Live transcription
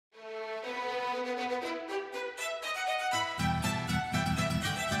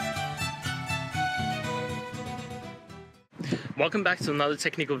Welcome back to another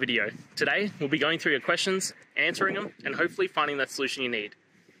technical video. Today, we'll be going through your questions, answering them, and hopefully finding that solution you need.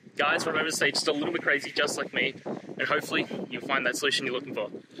 Guys, remember to stay just a little bit crazy just like me, and hopefully you'll find that solution you're looking for.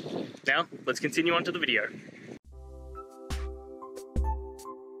 Now, let's continue on to the video.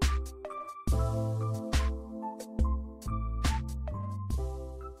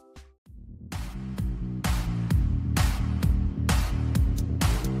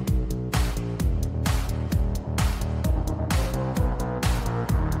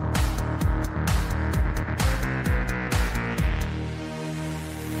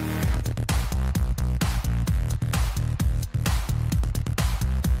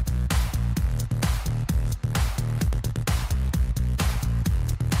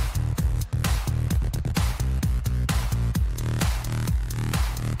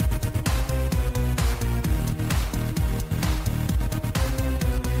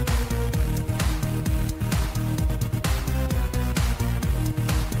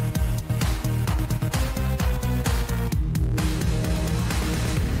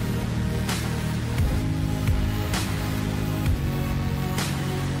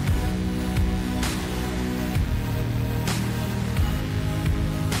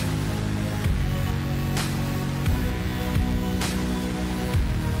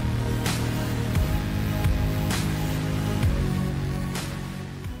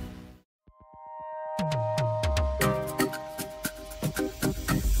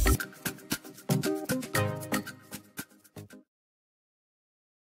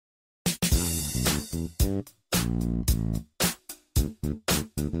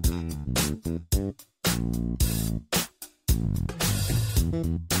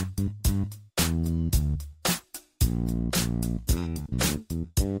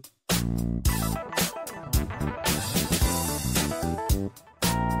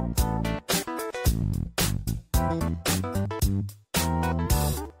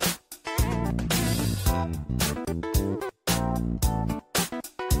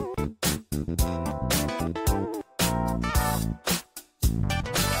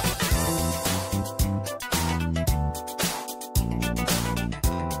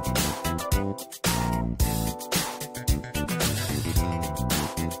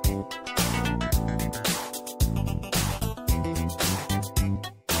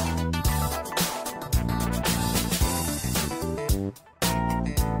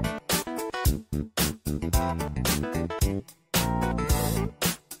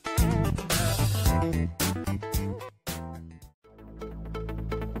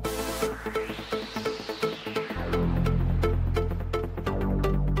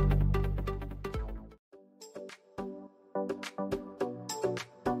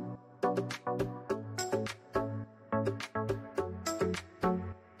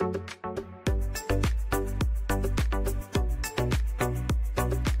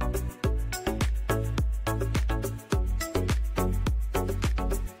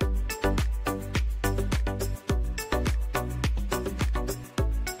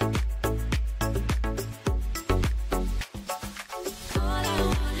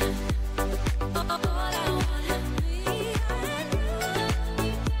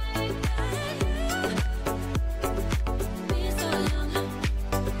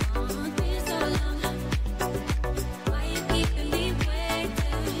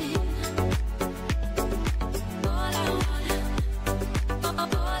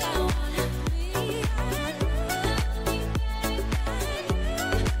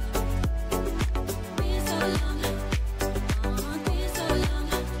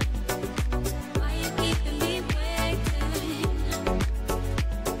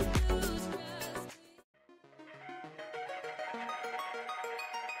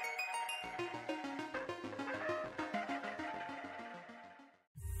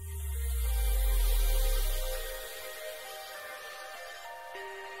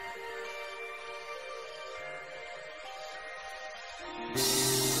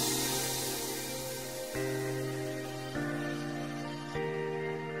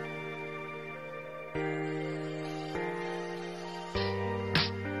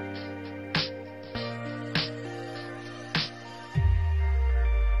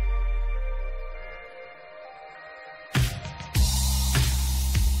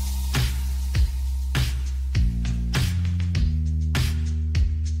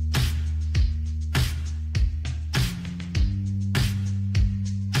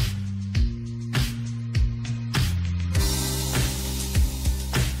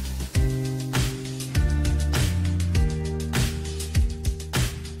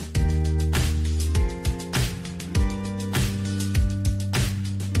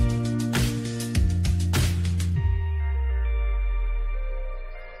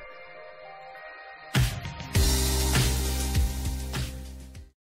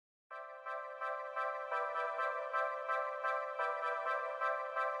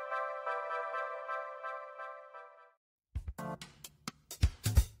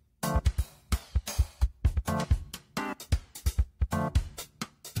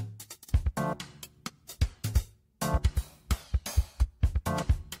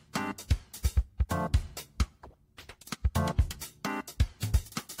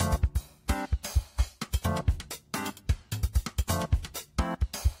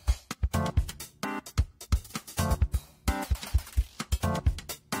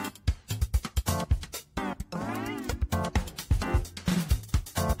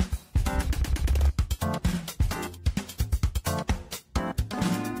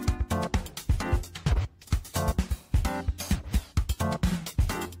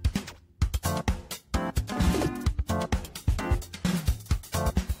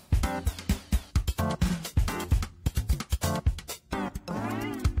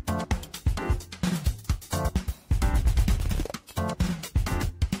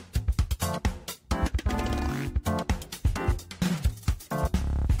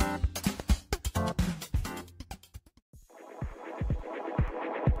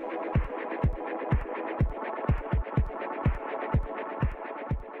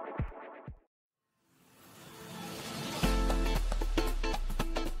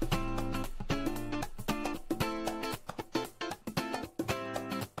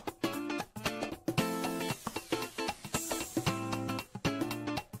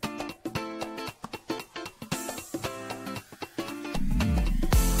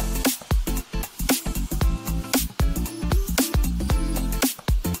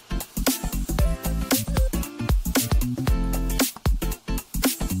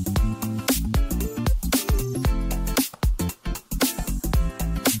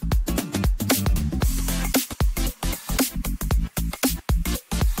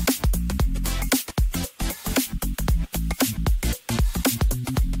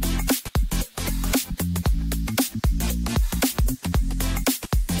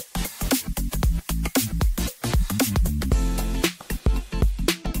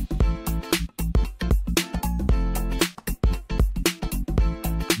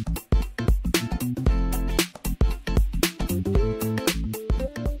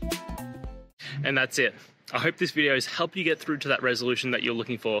 And that's it. I hope this video has helped you get through to that resolution that you're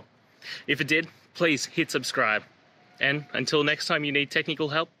looking for. If it did, please hit subscribe. And until next time you need technical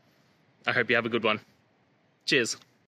help, I hope you have a good one. Cheers.